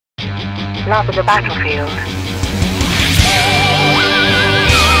not to the battlefield.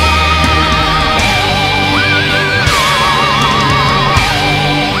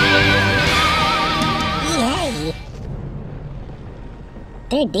 Yay!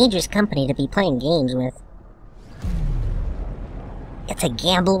 They're a dangerous company to be playing games with. It's a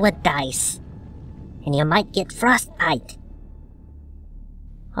gamble with dice. And you might get frostbite.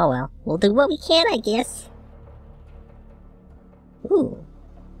 Oh well, we'll do what we can, I guess. Ooh,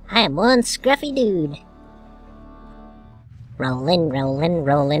 I am one scruffy dude. Rollin', rollin',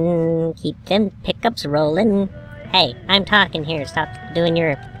 rollin', keep them pickups rollin'. Hey, I'm talking here, stop doing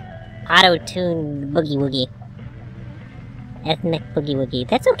your auto-tune boogie-woogie. Ethnic boogie-woogie,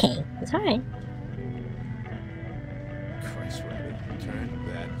 that's okay, it's alright. Christ, Rabbit, turn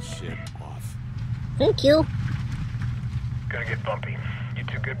that shit off. Thank you. Gonna get bumpy. You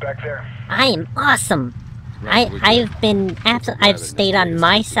too good back there? I am awesome. I've stayed on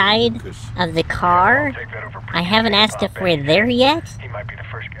my side of the car. I haven't asked if we're there yet. He might be the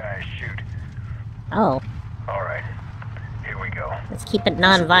first guy I shoot. Oh. Alright. Here we go. Let's keep it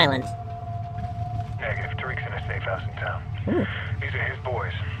non-violent. Negative. Tariq's in a safe house in town. Ooh. These are his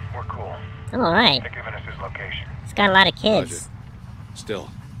boys. We're cool. Alright. They're giving us his location. He's got a lot of kids. Roger. Still,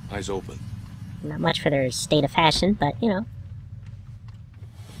 eyes open. Not much for their state of fashion, but, you know.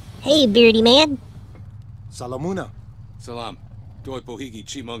 Hey, beardy man. Salamuna. Salam. Doi pohigi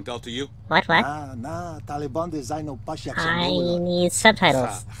chimong dal to you? What? Nah, Taliban design no pasyak sa I mula. need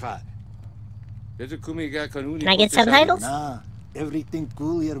subtitles. Can Can I get subtitles? Nah, everything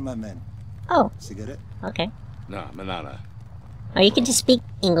cool here, my man. Oh, Cigarette? okay. Nah, manana. Or you can just speak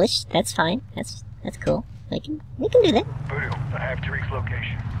English. That's fine. That's cool. We can do that. Voodoo, I have Tariq's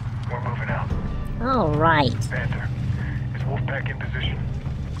location. We're moving out. Alright. Panther, is Wolfpack in position?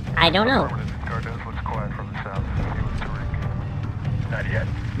 I don't know. Gardos looks quiet from the south. It was Tariq. Not yet.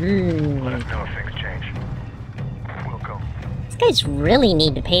 Let us know if things change. We'll go. These guys really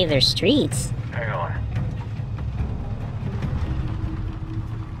need to pave their streets. Hang on.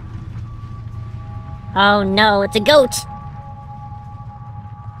 Oh no, it's a goat!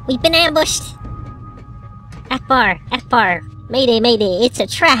 We've been ambushed! Akbar, mayday, mayday, it's a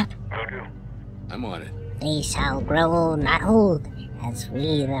trap! Voodoo. I'm on it. They shall grow, not old, as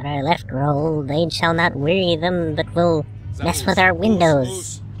we that are left grow. They shall not weary them, but will mess with our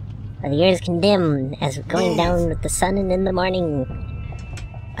windows. For the years condemned, as going down with the sun and in the morning.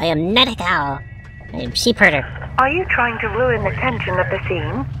 I am not a cow. I am sheep herder. Are you trying to ruin the tension of the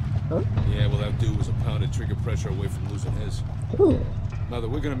scene? Yeah, well, that dude was a pound of trigger pressure away from losing his. Ooh. Mother,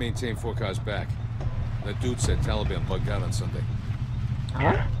 we're gonna maintain 4 cars back. That dude said Taliban bugged out on Sunday.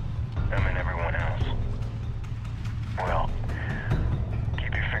 Huh? Them and everyone else. Well,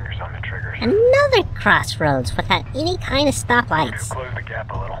 keep your fingers on the triggers. Another crossroads without any kind of stoplights. Close the gap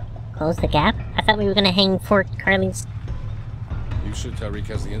a little. Close the gap? I thought we were gonna hang Fort Carling's. You sure Tariq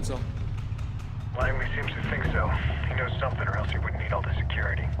has the intel? Langley seems to think so. He knows something or else he wouldn't need all the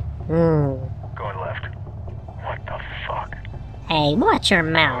security. Going left. What the fuck? Hey, watch your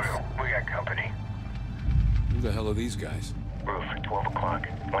mouth. We got company. Who the hell are these guys? Roof, 12 o'clock.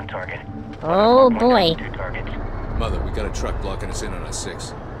 One target. Oh boy. 2 targets. Mother, we got a truck blocking us in on our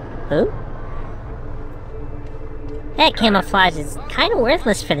 6. Who? That camouflage is kind of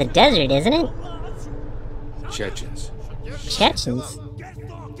worthless for the desert, isn't it? Chechens. Chechens?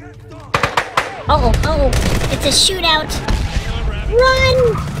 Oh, it's a shootout!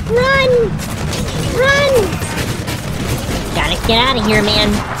 Run! Gotta get out of here, man.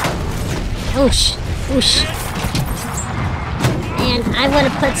 Whoosh. And I want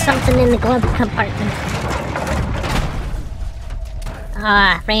to put something in the glove compartment.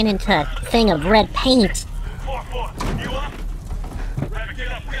 Ah, ran into a thing of red paint.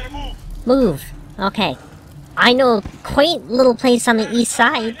 Move. Okay. I know a quaint little place on the east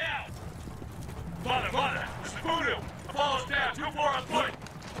side. This is Voodoo. Apollo's down. 2-4 on foot.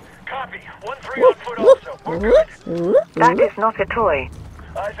 Copy. 1-3 on foot also. We're good. That is not a toy.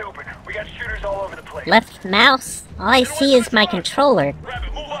 Eyes open. We got shooters all over the place. Left mouse. All I see is my controller.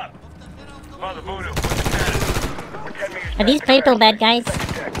 Rabbit, move up. Mother Voodoo, what's the status? We're 10 meters Are these people bad guys?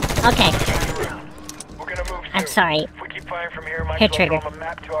 Okay. We're gonna move I'm soon. sorry. If we keep firing from here, might Hit as well trigger. throw 'em a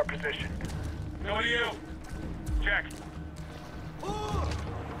map to our position. No to you. Check.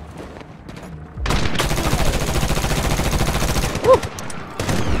 Woo.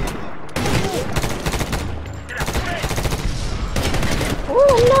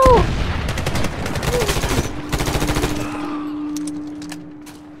 Oh no!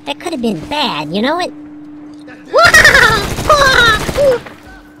 That could have been bad, you know it?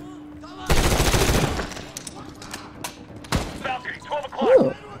 Balcony, 12 o'clock.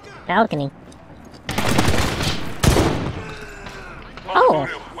 Ooh, balcony. Oh,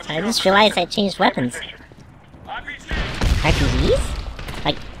 I just realized I changed weapons. RPGs?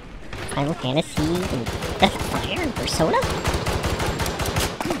 Like Final Fantasy and Death of Fire and Persona?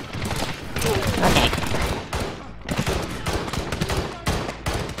 Okay.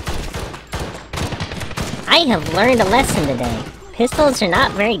 I have learned a lesson today. Pistols are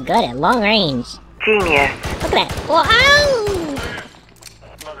not very good at long range. Genius. Look at that. Wow!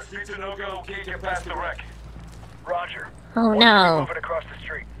 Mother, streets a no-go. Can't get past the wreck. Roger. Oh no. Moving across the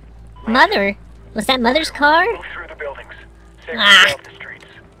street. Mother? Was that Mother's car? Move through the buildings. Save Ah. yourself the streets.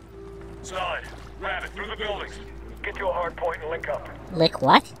 Solid. Rabbit, through the buildings. Get to a hard point and link up. Lick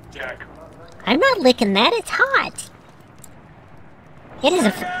what? Jack. I'm not licking that, it's hot. It is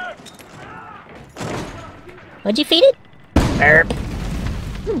a... What'd you feed it? Burp.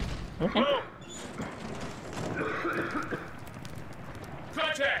 Okay.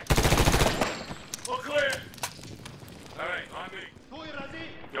 Contact! All clear! Alright, on me.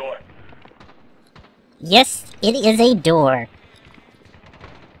 Door. Yes, it is a door.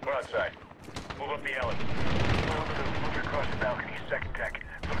 We're outside. Move up the alley. Move across the balcony. Second deck.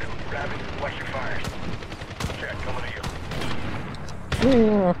 Voodoo, Rabbit, watch your fires. Jack, coming to you.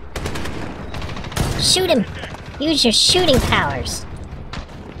 Ooh. Shoot him! Use your shooting powers!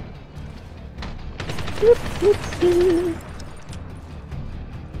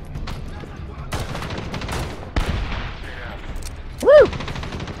 Woo!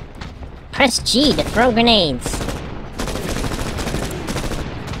 Press G to throw grenades.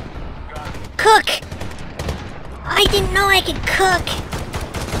 Cook! I didn't know I could cook!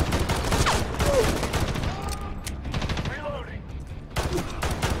 Reloading.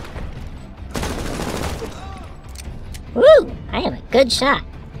 Woo! I have a good shot.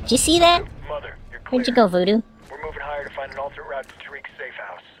 Did you see that? Mother, you're clear. Where'd you go, Voodoo? We're moving higher to find an alternate route to Tariq's safe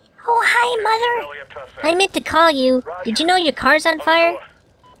house. Oh, hi, Mother! Belly up to us. I meant to call you. Did you know your car's on fire?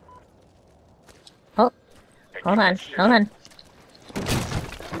 Oh, hold on, hold on.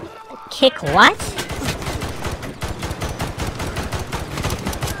 Kick what?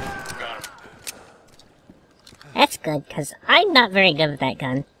 That's good, because I'm not very good with that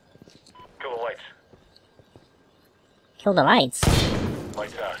gun. Kill the lights. Kill the lights.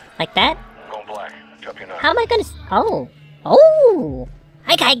 Lights out. Like that? Going black. Drop your knife. How am I gonna... Oh! Oh!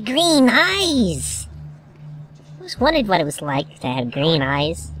 I got green eyes! I always wondered what it was like to have green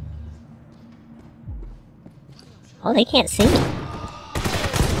eyes. Oh, they can't see me.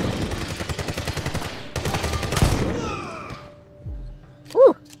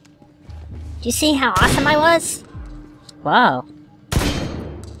 Woo! Did you see how awesome I was? Whoa.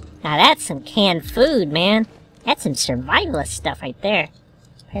 Now that's some canned food, man. That's some survivalist stuff right there.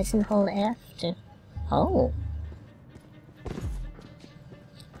 Press and hold F to... Oh.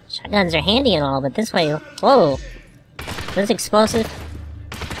 Shotguns are handy and all, but this way... Whoa. That's explosive.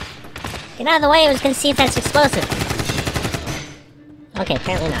 Get out of the way, I was gonna see if that's explosive. Okay,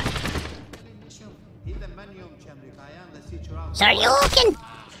 apparently not. Shoryuken!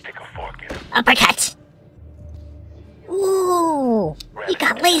 Stick a fork in it. Uppercut! Ooh! You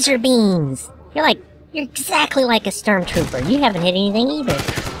got laser beams! You're exactly like a stormtrooper. You haven't hit anything either.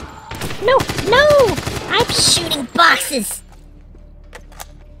 No! No! I'm shooting boxes!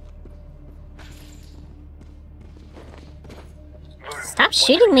 Stop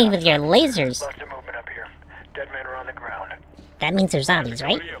shooting me with your lasers. Lots of movement up here. Dead men are on the ground. That means they're zombies,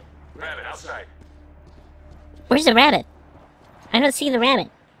 right? What are you? Rabbit, outside. Where's the rabbit? I don't see the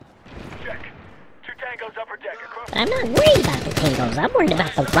rabbit. Check. 2 tangos upper deck across. But I'm not worried about the tangos. I'm worried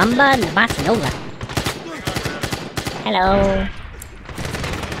about the rumba and the bossa nova. Hello.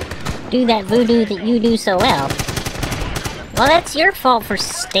 Do that voodoo that you do so well. Well, that's your fault for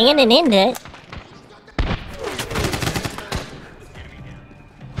standing into it.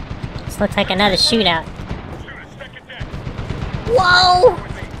 This looks like another shootout. Whoa!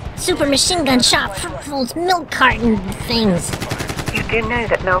 Super machine gun shot Fruitful's milk carton things. You do know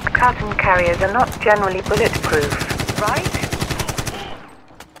that milk carton carriers are not generally bulletproof, right?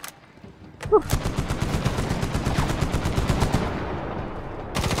 Whew.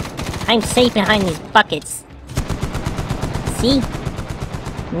 I'm safe behind these buckets. See?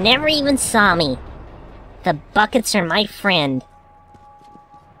 Never even saw me. The buckets are my friend.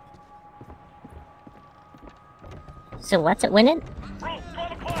 So what's it winning?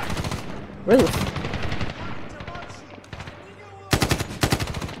 Roof.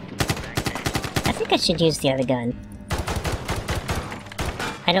 I think I should use the other gun.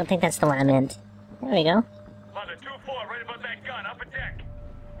 I don't think that's the one I meant. There we go. Mother, 2-4, right above that gun, upper deck.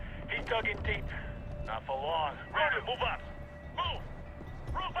 He dug in deep. Not for long. Roger, move up. Move!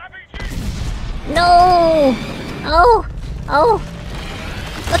 Roof, RPG! No! Oh! Oh!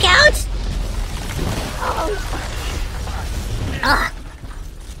 Look out! Oh! Ah!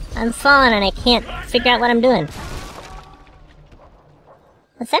 I'm falling and I can't figure out what I'm doing.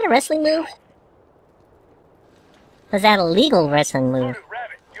 Was that a wrestling move? Was that a legal wrestling move?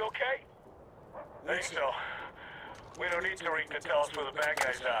 Rabbit, you okay? Think so. We don't need Tariq to tell us where the bad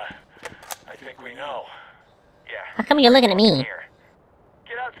guys are. I think we know. Yeah. How come you're looking at me? Here.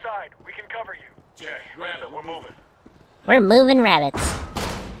 Get outside. We can cover you. Jay, Rabbit, we're moving. We're moving rabbits.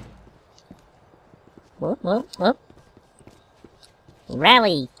 Whoop, whoop, whoop.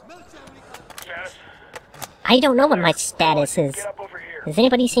 Rally. Status? I don't know what my status is. Get up over here. Has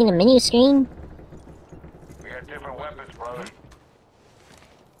anybody seen a menu screen? We got different weapons, brother.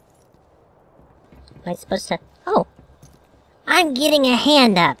 Am I supposed to... Oh! I'm getting a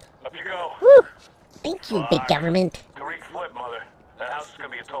hand up! Up you go. Woo! Thank you, big government. Tariq flip, mother. That house is gonna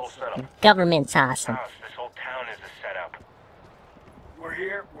be a total setup. Government's awesome. This whole town is a setup. We're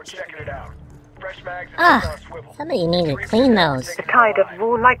here. We're checking it out. Fresh mags and Ah, on a swivel. somebody needs to clean those. The tide of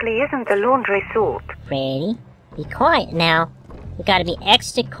war likely isn't the laundry sort. Ready? Be quiet now. We gotta be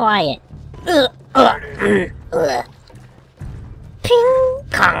extra quiet. There it is. Ping!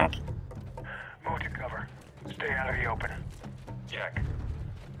 Pong! Move to cover. Stay out of the open. Check.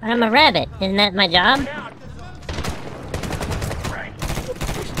 I'm a rabbit. Isn't that my job? Right.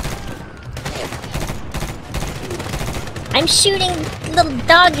 I'm shooting little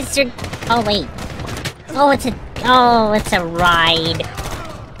dogs. Oh wait. Oh, it's a ride.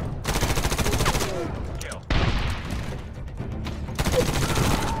 Kill.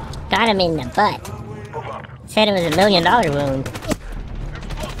 Got him in the butt. Move up. Said it was $1 million wound.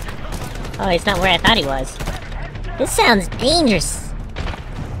 Oh, he's not where I thought he was. This sounds dangerous.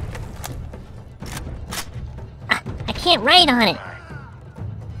 Ah, I can't write on it.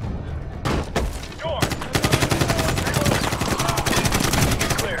 Door.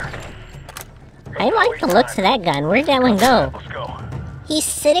 Clear. I like the looks of that gun. Where'd that one go? Let's go. He's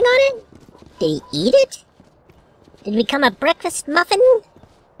sitting on it? Did he eat it? Did it become a breakfast muffin?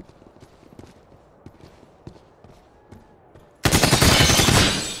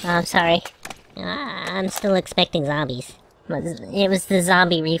 Oh, I'm sorry. I'm still expecting zombies. It was the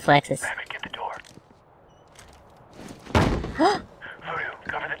zombie reflexes. Rabbit, get the door. Voodoo,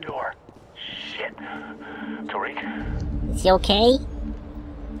 cover the door. Shit. Tariq? Is he okay?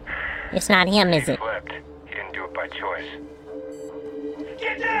 It's not him, is it? Flipped. He didn't do it by choice.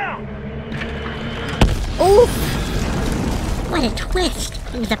 Get down! Oof! What a twist!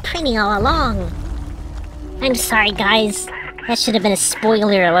 It was a Prinny all along. I'm sorry, guys. That should have been a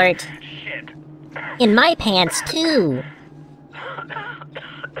spoiler alert. Shit. In my pants, too.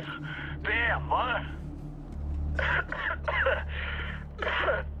 Damn, mother.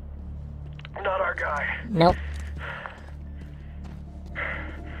 Not our guy. Nope.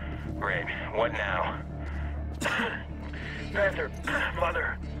 Great. What now? Panther,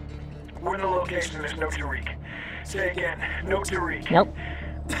 mother. We're in the location. There's no Tariq. Say again. No Tariq. Nope.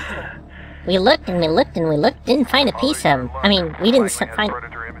 We looked and we looked and we looked, didn't find a piece of him. I mean, we didn't find...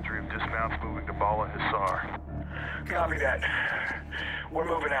 Predator imagery of dismounts moving to Bala Hissar. Copy that. We're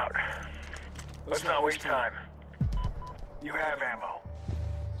moving out. Let's not waste time. You have ammo.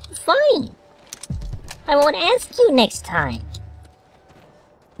 Fine. I won't ask you next time.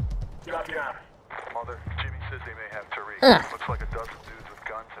 Drop down. Mother, Jimmy says they may have Tariq. Ugh. Looks like a dozen dudes with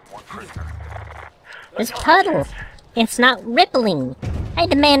guns and one prisoner. This puddle. It's not rippling. I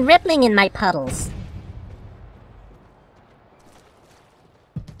demand rippling in my puddles.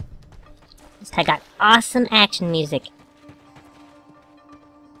 I got awesome action music.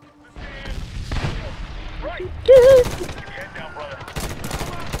 Head down, brother.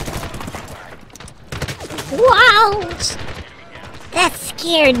 Wow! That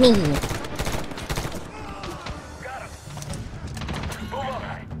scared me. Got him. Move up.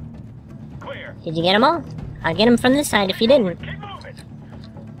 Clear. Did you get them all? I'll get them from this side if you didn't. Keep moving.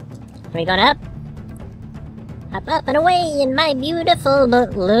 Are we going up? Up, up, and away in my beautiful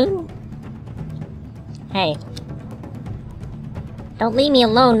balloon. Hey. Don't leave me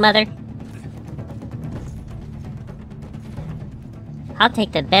alone, mother. I'll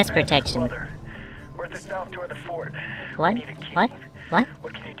take the best protection. Mother, we're at the south door of the fort. What? We need a key. What? What?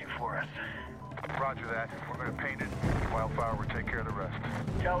 What can you do for us? Roger that. We're going to paint it. Wildfire will take care of the rest.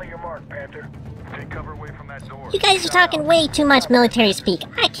 Tally your mark, Panther. Take cover away from that door. You guys are talking way too much military speak.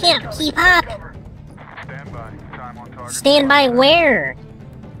 I can't keep up. Cover. Stand by. Time on target. Stand by where?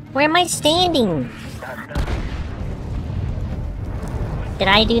 Where am I standing? Not enough. Did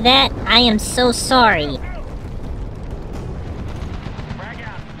I do that? I am so sorry. Frag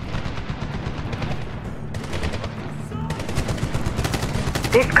out.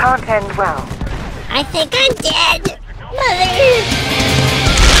 This can't end well. I think I'm dead! Mother!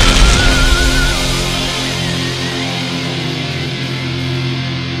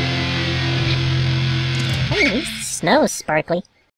 Hey, at least the snow's sparkly.